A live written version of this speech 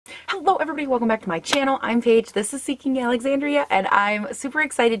Hello everybody, welcome back to my channel. I'm Paige, this is Seeking Alexandria, and I'm super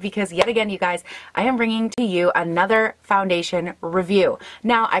excited because yet again, you guys, I am bringing to you another foundation review.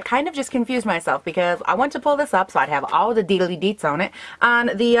 Now, I kind of just confused myself because I want to pull this up so I'd have all the deedly deets on it on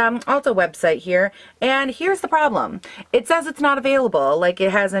the Ulta website here, and here's the problem. It says it's not available, like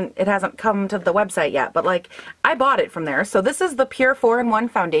it hasn't come to the website yet, but like I bought it from there. So this is the Pure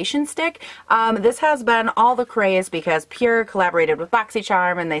 4-in-1 foundation stick. This has been all the craze because Pure collaborated with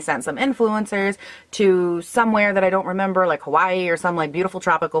BoxyCharm and they sent some influencers to somewhere that I don't remember, like Hawaii or some like beautiful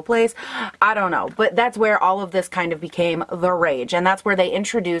tropical place. I don't know, but that's where all of this kind of became the rage, and that's where they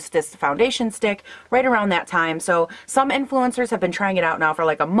introduced this foundation stick right around that time. So some influencers have been trying it out now for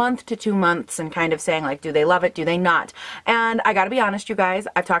like a month to 2 months and kind of saying like, do they love it, do they not? And I gotta be honest, you guys,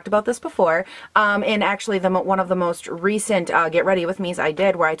 I've talked about this before in actually one of the most recent Get Ready With Me's I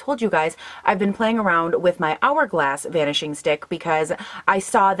did, where I told you guys I've been playing around with my Hourglass vanishing stick because I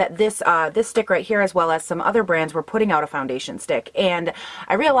saw that this stick right here, as well as some other brands, were putting out a foundation stick, and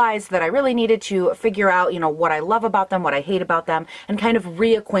I realized that I really needed to figure out, you know, what I love about them, what I hate about them, and kind of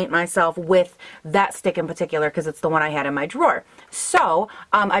reacquaint myself with that stick in particular because it's the one I had in my drawer. So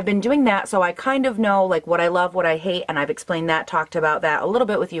I've been doing that, so I kind of know like what I love, what I hate, and I've explained that, talked about that a little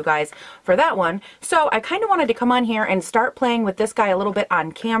bit with you guys for that one. So I kind of wanted to come on here and start playing with this guy a little bit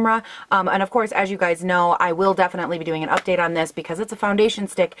on camera, and of course, as you guys know, I will definitely be doing an update on this because it's a foundation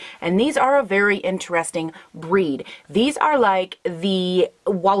stick, and these are a very interesting breed. These are like the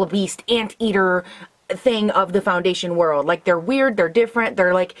wallabeast anteater thing of the foundation world. Like, they're weird, they're different,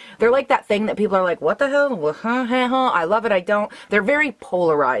 they're like that thing that people are like, what the hell? Well, I love it, I don't. They're very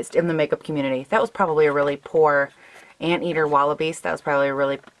polarized in the makeup community. That was probably a really poor anteater wallabeast. That was probably a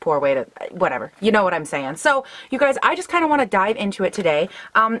really poor way to, whatever. You know what I'm saying. So, you guys, I just kind of want to dive into it today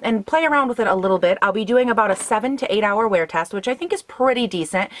and play around with it a little bit. I'll be doing about a 7 to 8 hour wear test, which I think is pretty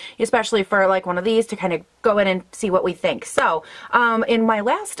decent, especially for like one of these to kind of go in and see what we think. So, in my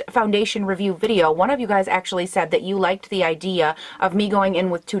last foundation review video, one of you guys actually said that you liked the idea of me going in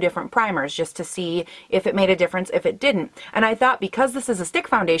with 2 different primers just to see if it made a difference, if it didn't. And I thought, because this is a stick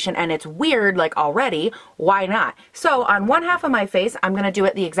foundation and it's weird like already, why not? So on one half of my face, I'm going to do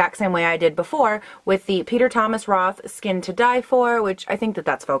it the exact same way I did before with the Peter Thomas Roth Skin to Die For, which I think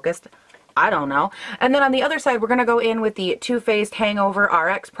that's focused. I don't know. And then on the other side, we're going to go in with the Too Faced Hangover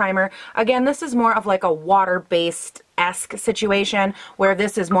RX Primer. Again, this is more of like a water-based-esque situation, where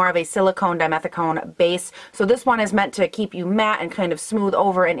this is more of a silicone dimethicone base. So this one is meant to keep you matte and kind of smooth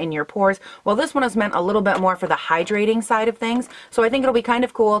over and in your pores. Well, this one is meant a little bit more for the hydrating side of things. So I think it'll be kind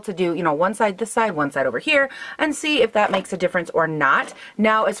of cool to do, you know, one side this side, one side over here, and see if that makes a difference or not.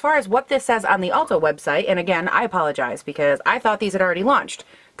 Now, as far as what this says on the Ulta website, and again, I apologize because I thought these had already launched,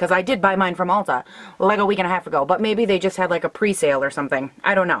 because I did buy mine from Ulta like a week and a half ago, but maybe they just had like a pre-sale or something.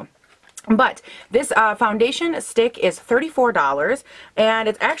 I don't know. But this foundation stick is $34, and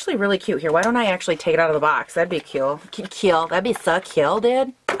it's actually really cute. Here, why don't I actually take it out of the box? That'd be cute. That'd be so cute,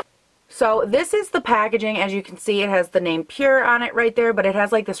 dude. So this is the packaging. As you can see, it has the name Pure on it right there, but it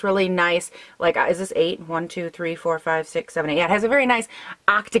has like this really nice, like, is this 8? 1, 2, 3, 4, 5, 6, 7, 8. Yeah, it has a very nice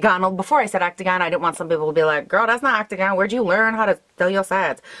octagonal. Before I said octagon, I didn't want some people to be like, girl, that's not octagon. Where'd you learn how to tell your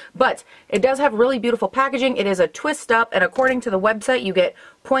sides? But it does have really beautiful packaging. It is a twist up, and according to the website, you get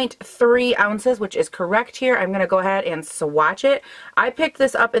 0.3 ounces, which is correct here. I'm going to go ahead and swatch it. I picked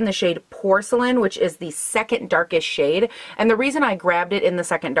this up in the shade Porcelain, which is the second darkest shade. And the reason I grabbed it in the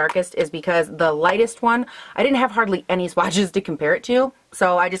second darkest is because the lightest one, I didn't have hardly any swatches to compare it to.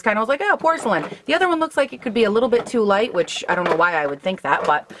 So I just kind of was like, oh, Porcelain. The other one looks like it could be a little bit too light, which I don't know why I would think that,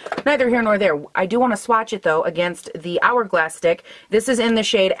 but neither here nor there. I do want to swatch it, though, against the Hourglass stick. This is in the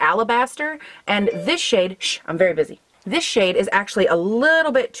shade Alabaster, and this shade, shh, I'm very busy. This shade is actually a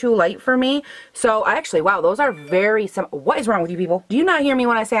little bit too light for me. So actually, wow, those are very similar. What is wrong with you people? Do you not hear me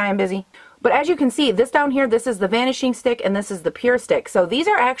when I say I am busy? But as you can see, this down here, this is the Vanishing Stick, and this is the Pure Stick. So these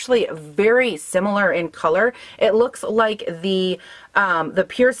are actually very similar in color. It looks like the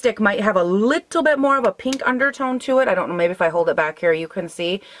Pure Stick might have a little bit more of a pink undertone to it. I don't know, maybe if I hold it back here, you can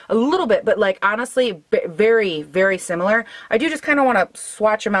see a little bit, but like honestly, very, very similar. I do just kind of want to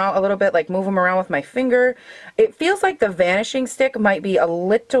swatch them out a little bit, like move them around with my finger. It feels like the Vanishing Stick might be a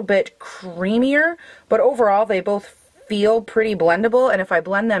little bit creamier, but overall they both feel pretty blendable, and if I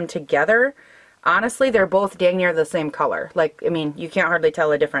blend them together, honestly, they're both dang near the same color. Like, I mean, you can't hardly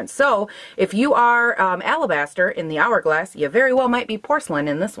tell a difference. So, if you are Alabaster in the Hourglass, you very well might be Porcelain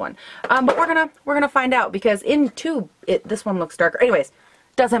in this one. But we're gonna find out, because in tube, this one looks darker. Anyways,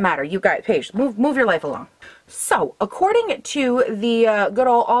 Doesn't matter. You guys, Paige, move your life along. So, according to the good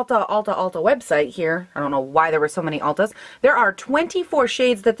old Ulta website here, I don't know why there were so many Ultas, there are 24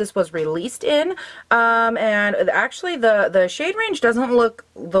 shades that this was released in, and actually the shade range doesn't look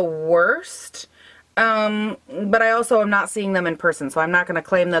the worst. But I also am not seeing them in person, so I'm not going to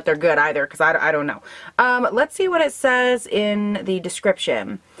claim that they're good either, because I don't know. Let's see what it says in the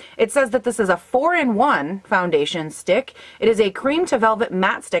description. It says that this is a 4-in-1 foundation stick. It is a cream to velvet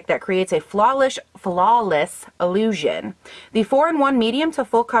matte stick that creates a flawless illusion. The 4-in-1 medium to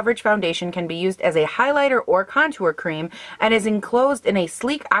full coverage foundation can be used as a highlighter or contour cream and is enclosed in a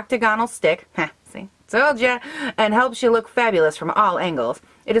sleek octagonal stick. See? Told ya, and helps you look fabulous from all angles.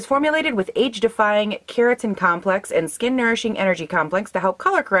 It is formulated with age-defying keratin complex and skin-nourishing energy complex to help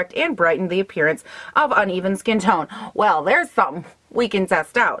color correct and brighten the appearance of uneven skin tone. Well, there's something we can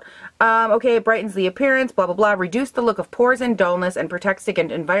test out. Okay, it brightens the appearance, blah, blah, blah, reduce the look of pores and dullness, and protects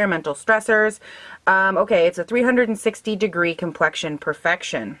against environmental stressors. Okay, it's a 360-degree complexion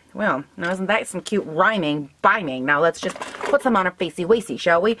perfection. Well, now isn't that some cute rhyming, biming? Now let's just put some on our facey-wacy,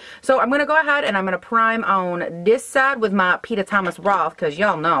 shall we? So I'm going to go ahead and I'm going to prime on this side with my Peter Thomas Roth, because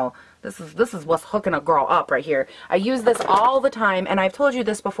y'all know this is what's hooking a girl up right here. I use this all the time, and I've told you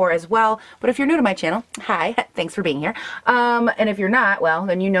this before as well, but if you're new to my channel, hi, thanks for being here. And if you're not, well,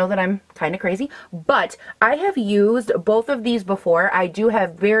 then you know that I'm kind of crazy. But I have used both of these before. I do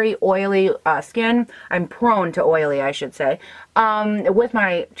have very oily skin. I'm prone to oily, I should say. With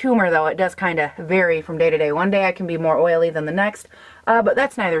my tumor, though, it does kind of vary from day to day. One day I can be more oily than the next, but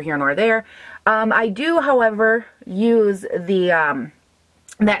that's neither here nor there. I do, however, use the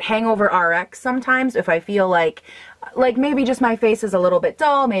that Hangover RX sometimes if I feel like maybe just my face is a little bit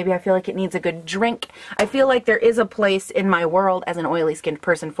dull, maybe I feel like it needs a good drink. I feel like there is a place in my world as an oily skinned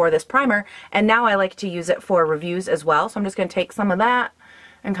person for this primer, and now I like to use it for reviews as well. So I'm just going to take some of that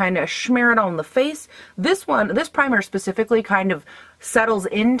and kind of smear it on the face. This primer specifically kind of settles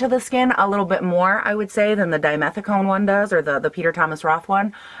into the skin a little bit more, I would say, than the dimethicone one does, or the Peter Thomas Roth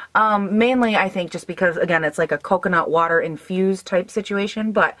one. Mainly, I think, just because, again, it's like a coconut water infused type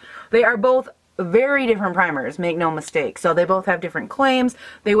situation, but they are both very different primers, make no mistake. So they both have different claims.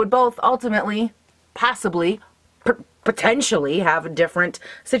 They would both ultimately, possibly, potentially have different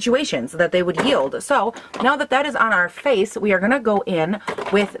situations that they would yield. So now that that is on our face, we are going to go in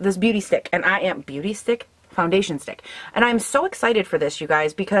with this beauty stick, and foundation stick. And I'm so excited for this, you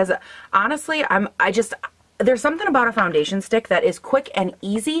guys, because honestly, there's something about a foundation stick that is quick and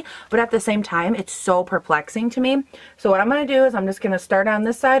easy, but at the same time, it's so perplexing to me. So what I'm going to do is I'm just going to start on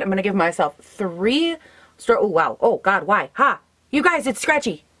this side. I'm going to give myself 3 oh wow, oh god, why? Ha! You guys, it's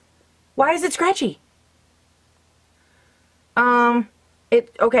scratchy. Why is it scratchy?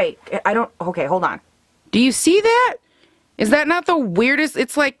 Okay, okay, hold on. Do you see that? Is that not the weirdest?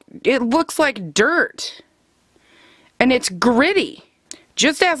 It's like, it looks like dirt. And it's gritty.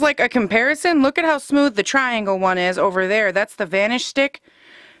 Just as like a comparison, look at how smooth the triangle one is over there. That's the Vanish stick.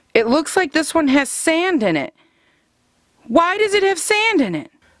 It looks like this one has sand in it. Why does it have sand in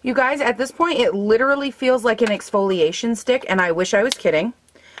it? You guys, at this point, it literally feels like an exfoliation stick, and I wish I was kidding.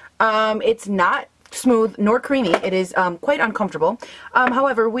 It's not smooth nor creamy. It is quite uncomfortable.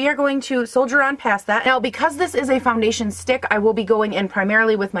 However, we are going to soldier on past that. Now, because this is a foundation stick, I will be going in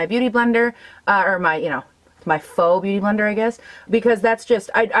primarily with my beauty blender, or my faux beauty blender, I guess, because that's just,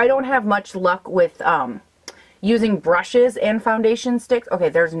 I don't have much luck with using brushes and foundation sticks. Okay,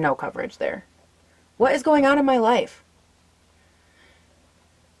 there's no coverage there. What is going on in my life?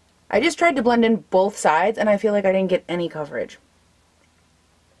 I just tried to blend in both sides, and I feel like I didn't get any coverage.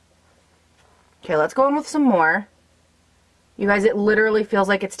 Okay, let's go in with some more. You guys, it literally feels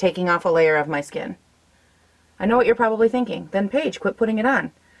like it's taking off a layer of my skin. I know what you're probably thinking. Then Paige, quit putting it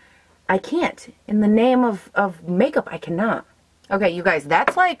on. I can't. In the name of makeup, I cannot. Okay, you guys,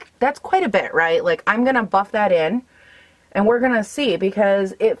 that's quite a bit, right? Like, I'm going to buff that in, and we're going to see,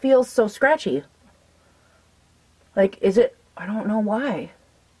 because it feels so scratchy. Like, is it? I don't know why.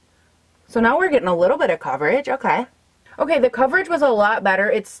 So now we're getting a little bit of coverage. Okay. Okay, the coverage was a lot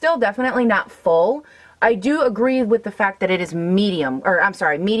better. It's still definitely not full. I do agree with the fact that it is medium, or I'm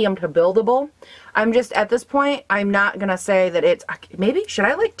sorry, medium to buildable. I'm just, at this point, I'm not going to say that it's, maybe, should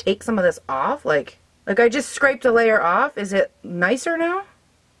I like take some of this off? Like I just scraped a layer off. Is it nicer now?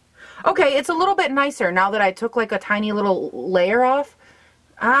 Okay, it's a little bit nicer now that I took like a tiny little layer off.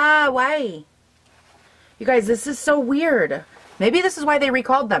 Ah, why? You guys, this is so weird. Maybe this is why they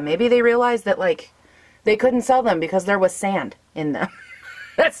recalled them. Maybe they realized that like they couldn't sell them because there was sand in them.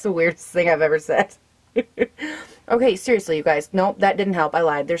 That's the weirdest thing I've ever said. Okay, seriously, you guys. Nope, that didn't help. I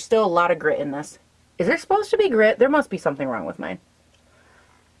lied. There's still a lot of grit in this. Is there supposed to be grit? There must be something wrong with mine.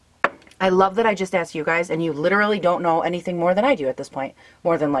 I love that I just asked you guys, and you literally don't know anything more than I do at this point,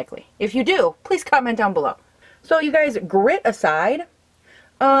 more than likely. If you do, please comment down below. So you guys, grit aside,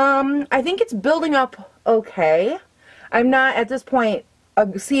 I think it's building up okay. I'm not, at this point,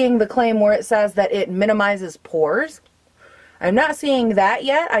 seeing the claim where it says that it minimizes pores. I'm not seeing that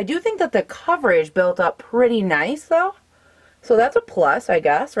yet. I do think that the coverage built up pretty nice, though. So that's a plus, I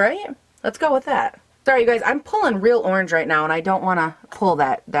guess, right? Let's go with that. Sorry, you guys, I'm pulling real orange right now, and I don't want to pull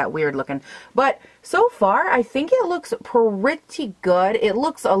that weird looking. But so far, I think it looks pretty good. It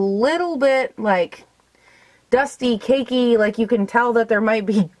looks a little bit, like, dusty, cakey, like you can tell that there might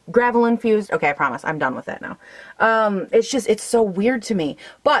be gravel infused. Okay, I promise, I'm done with that now. It's so weird to me.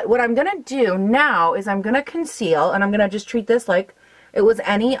 But what I'm going to do now is I'm going to conceal, and I'm going to just treat this like it was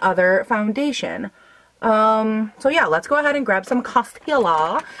any other foundation. So yeah, let's go ahead and grab some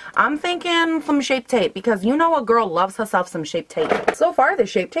concealer. I'm thinking some Shape Tape, because you know a girl loves herself some Shape Tape. So far, the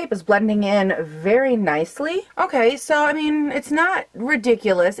Shape Tape is blending in very nicely. Okay, so I mean, it's not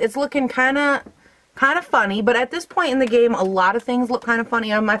ridiculous. It's looking kind of funny, but at this point in the game, a lot of things look kind of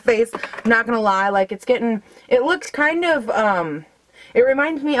funny on my face. I'm not gonna lie, like it looks kind of, it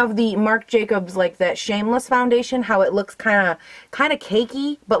reminds me of the Marc Jacobs, like that Shameless foundation, how it looks kind of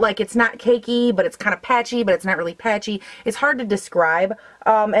cakey, but like it's not cakey, but it's kind of patchy, but it's not really patchy. It's hard to describe,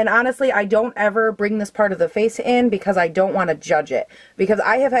 and honestly, I don't ever bring this part of the face in because I don't want to judge it, because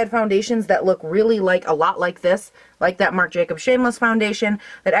I have had foundations that look really like a lot like this, like that Marc Jacobs Shameless foundation,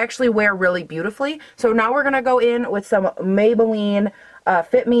 that actually wear really beautifully. So now we're going to go in with some Maybelline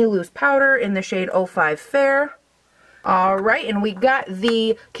Fit Me Loose Powder in the shade 05 Fair. Alright, and we got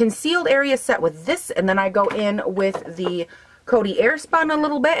the concealed area set with this, and then I go in with the Coty Airspun a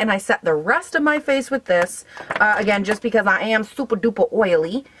little bit, and I set the rest of my face with this, again, just because I am super duper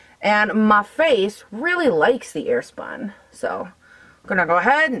oily, and my face really likes the Airspun, so I'm gonna go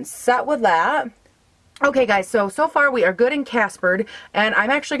ahead and set with that. Okay guys, so far we are good and Caspered, and I'm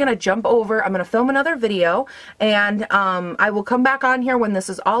actually going to jump over, I'm going to film another video, and I will come back on here when this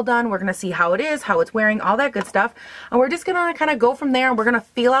is all done. We're going to see how it is, how it's wearing, all that good stuff, and we're just going to kind of go from there, and we're going to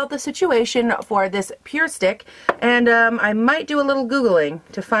feel out the situation for this Pure Stick, and I might do a little Googling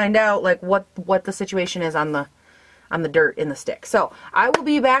to find out like what the situation is on the dirt in the stick. So I will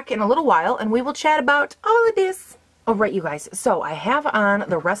be back in a little while, and we will chat about all of this. Alright you guys, so I have on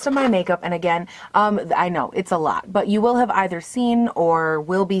the rest of my makeup, and again, I know it's a lot, but you will have either seen or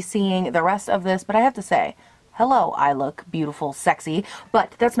will be seeing the rest of this, but I have to say, hello, I look beautiful, sexy,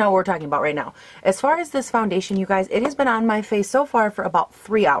 but that's not what we're talking about right now. As far as this foundation, you guys, it has been on my face so far for about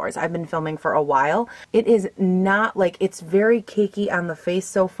 3 hours. I've been filming for a while. It is not, like, it's very cakey on the face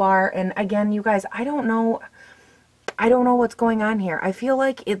so far, and again, you guys, I don't know what's going on here. I feel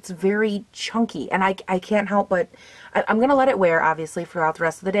like it's very chunky, and I can't help but, I'm going to let it wear, obviously, throughout the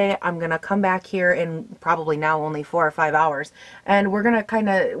rest of the day. I'm going to come back here in probably now only 4 or 5 hours, and we're going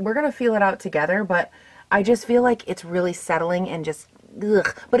to feel it out together, but I just feel like it's really settling and just,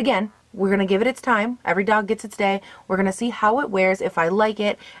 ugh. But again, we're going to give it its time. Every dog gets its day. We're going to see how it wears, if I like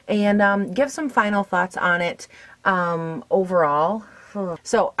it, and give some final thoughts on it overall.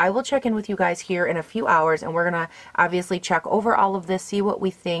 So I will check in with you guys here in a few hours, and we're going to obviously check over all of this, see what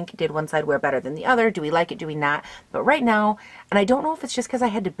we think. Did one side wear better than the other? Do we like it? Do we not? But right now, and I don't know if it's just because I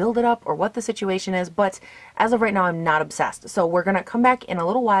had to build it up or what the situation is, but as of right now, I'm not obsessed. So we're going to come back in a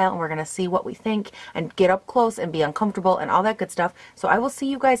little while, and we're going to see what we think and get up close and be uncomfortable and all that good stuff. So I will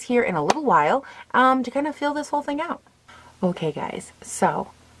see you guys here in a little while to kind of feel this whole thing out. Okay, guys,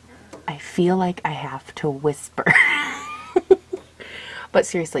 so I feel like I have to whisper. But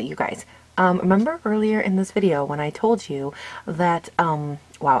seriously, you guys, remember earlier in this video when I told you that, wow,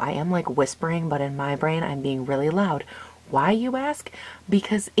 I am like whispering, but in my brain I'm being really loud. Why, you ask?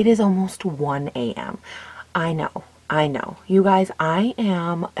 Because it is almost 1 a.m. I know. You guys, I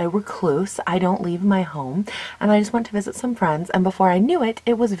am a recluse. I don't leave my home, and I just went to visit some friends, and before I knew it,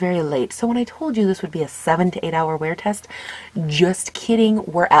 it was very late. So when I told you this would be a 7 to 8 hour wear test, just kidding,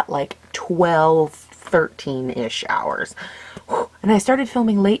 we're at like 12, 13-ish hours. And I started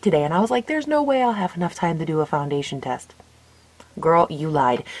filming late today, and I was like, there's no way I'll have enough time to do a foundation test. Girl, you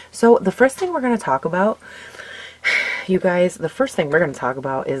lied. So the first thing we're going to talk about, you guys, the first thing we're going to talk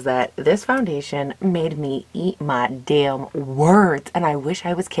about is that this foundation made me eat my damn words, and I wish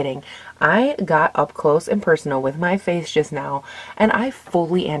I was kidding. I got up close and personal with my face just now, and I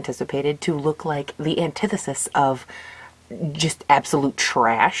fully anticipated to look like the antithesis of just absolute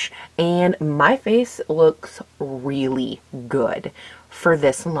trash, and my face looks really good for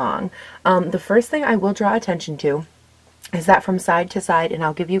this long. The first thing I will draw attention to is that from side to side, and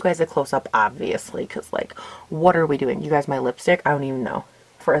I'll give you guys a close-up, obviously, because, like, what are we doing? You guys, my lipstick, I don't even know.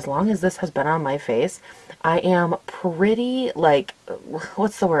 for as long as this has been on my face, I am pretty, like,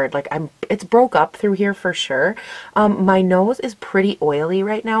 what's the word? Like, it's broke up through here for sure. My nose is pretty oily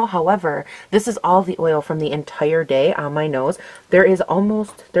right now. However, this is all the oil from the entire day on my nose. There's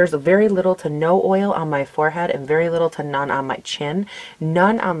very little to no oil on my forehead and very little to none on my chin.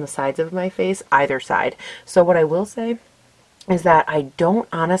 None on the sides of my face, either side. So what I will say is that I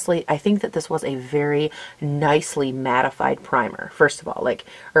think that this was a very nicely mattified primer, first of all,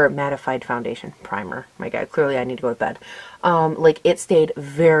 or mattified foundation primer. My God, clearly I need to go to bed. Like, it stayed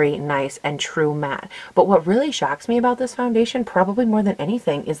very nice and true matte. But what really shocks me about this foundation, probably more than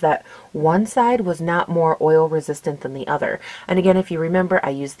anything, is that one side was not more oil resistant than the other. And again, if you remember,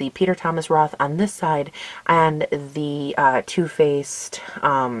 I used the Peter Thomas Roth on this side and the Too Faced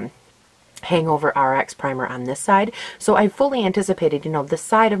Hangover RX primer on this side. So I fully anticipated, this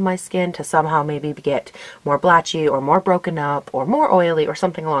side of my skin to somehow maybe get more blotchy or more broken up or more oily or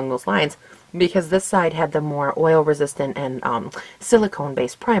something along those lines, because this side had the more oil resistant and silicone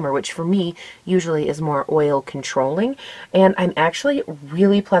based primer, which for me usually is more oil controlling. And I'm actually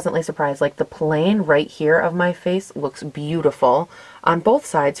really pleasantly surprised. Like, the plane right here of my face looks beautiful on both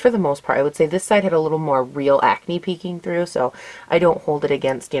sides for the most part. I would say this side had a little more real acne peeking through, so I don't hold it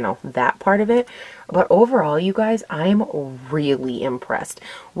against, that part of it. But overall, you guys, I'm really impressed.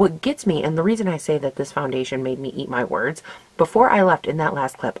 What gets me, and the reason I say that this foundation made me eat my words, before I left in that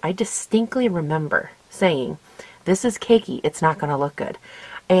last clip, I distinctly remember saying, this is cakey, it's not going to look good.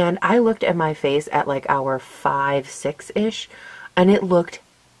 And I looked at my face at like hour 5, 6-ish, and it looked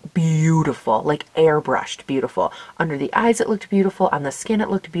beautiful, like airbrushed beautiful. Under the eyes it looked beautiful, on the skin it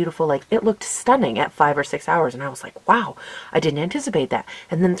looked beautiful, like it looked stunning at 5 or 6 hours, and I was like, wow, I didn't anticipate that.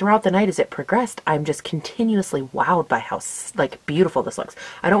 And then throughout the night as it progressed, I'm just continuously wowed by how like beautiful this looks.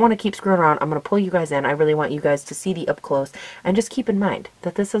 I don't want to keep screwing around. I'm going to pull you guys in. I really want you guys to see the up close, and just keep in mind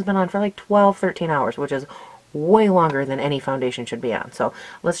that this has been on for like 12, 13 hours, which is way longer than any foundation should be on. So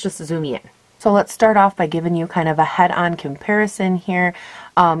let's just zoom in. So let's start off by giving you kind of a head-on comparison here.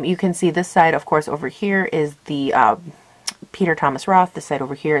 You can see this side, of course, over here is the Peter Thomas Roth. This side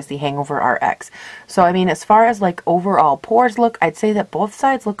over here is the Hangover RX. So, I mean, as far as like overall pores look, I'd say that both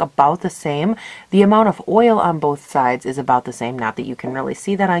sides look about the same. The amount of oil on both sides is about the same. Not that you can really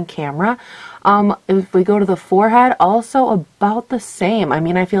see that on camera. If we go to the forehead, also about the same. I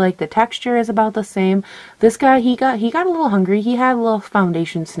mean, I feel like the texture is about the same. This guy, he got a little hungry. He had a little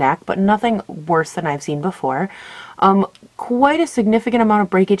foundation snack, but nothing worse than I've seen before. Quite a significant amount of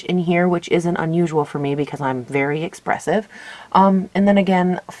breakage in here, which isn't unusual for me because I'm very expressive. And then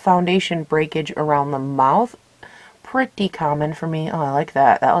again, foundation breakage around the mouth, pretty common for me. Oh, I like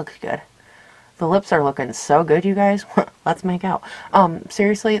that. That looks good. The lips are looking so good, you guys. Let's make out.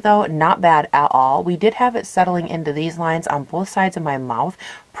 Seriously, though, not bad at all. We did have it settling into these lines on both sides of my mouth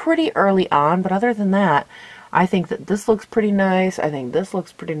pretty early on, but other than that, I think that this looks pretty nice. I think this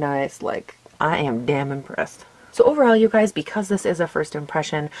looks pretty nice. Like, I am damn impressed. So overall, you guys, because this is a first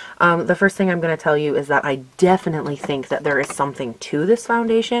impression, the first thing I'm going to tell you is that I definitely think that there is something to this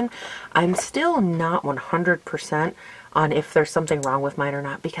foundation. I'm still not 100% on if there's something wrong with mine or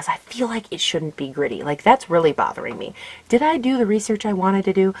not, because I feel like it shouldn't be gritty. Like, that's really bothering me. Did I do the research I wanted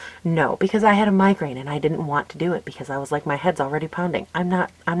to do? No, because I had a migraine and I didn't want to do it because I was like, my head's already pounding. I'm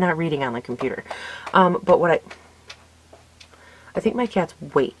not reading on the computer. But what I think my cat's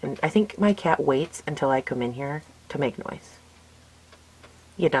and I think my cat waits until I come in here to make noise.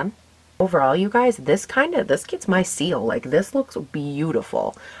 You done? Overall, you guys, this gets my seal. Like, this looks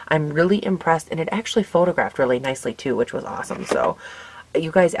beautiful. I'm really impressed, and it actually photographed really nicely too, which was awesome. So,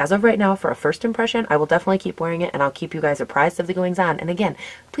 you guys, as of right now, for a first impression, I will definitely keep wearing it, and I'll keep you guys apprised of the goings on. And again,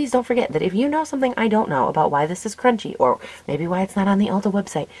 please don't forget that if you know something I don't know about why this is crunchy, or maybe why it's not on the Ulta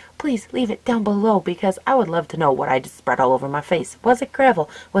website, please leave it down below, because I would love to know what I just spread all over my face. Was it gravel?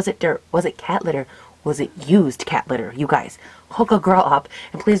 Was it dirt? Was it cat litter? Was it used cat litter? You guys, hook a girl up,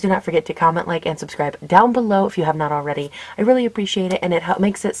 and please do not forget to comment, like, and subscribe down below if you have not already. I really appreciate it, and it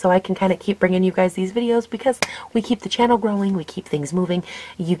makes it so I can kind of keep bringing you guys these videos, because we keep the channel growing, we keep things moving.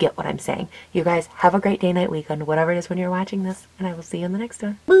 You get what I'm saying. You guys have a great day, night, weekend, whatever it is when you're watching this, and I will see you in the next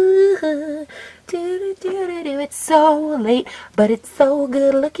one. It's so late, but it's so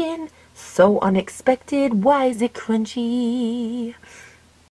good looking, so unexpected. Why is it crunchy?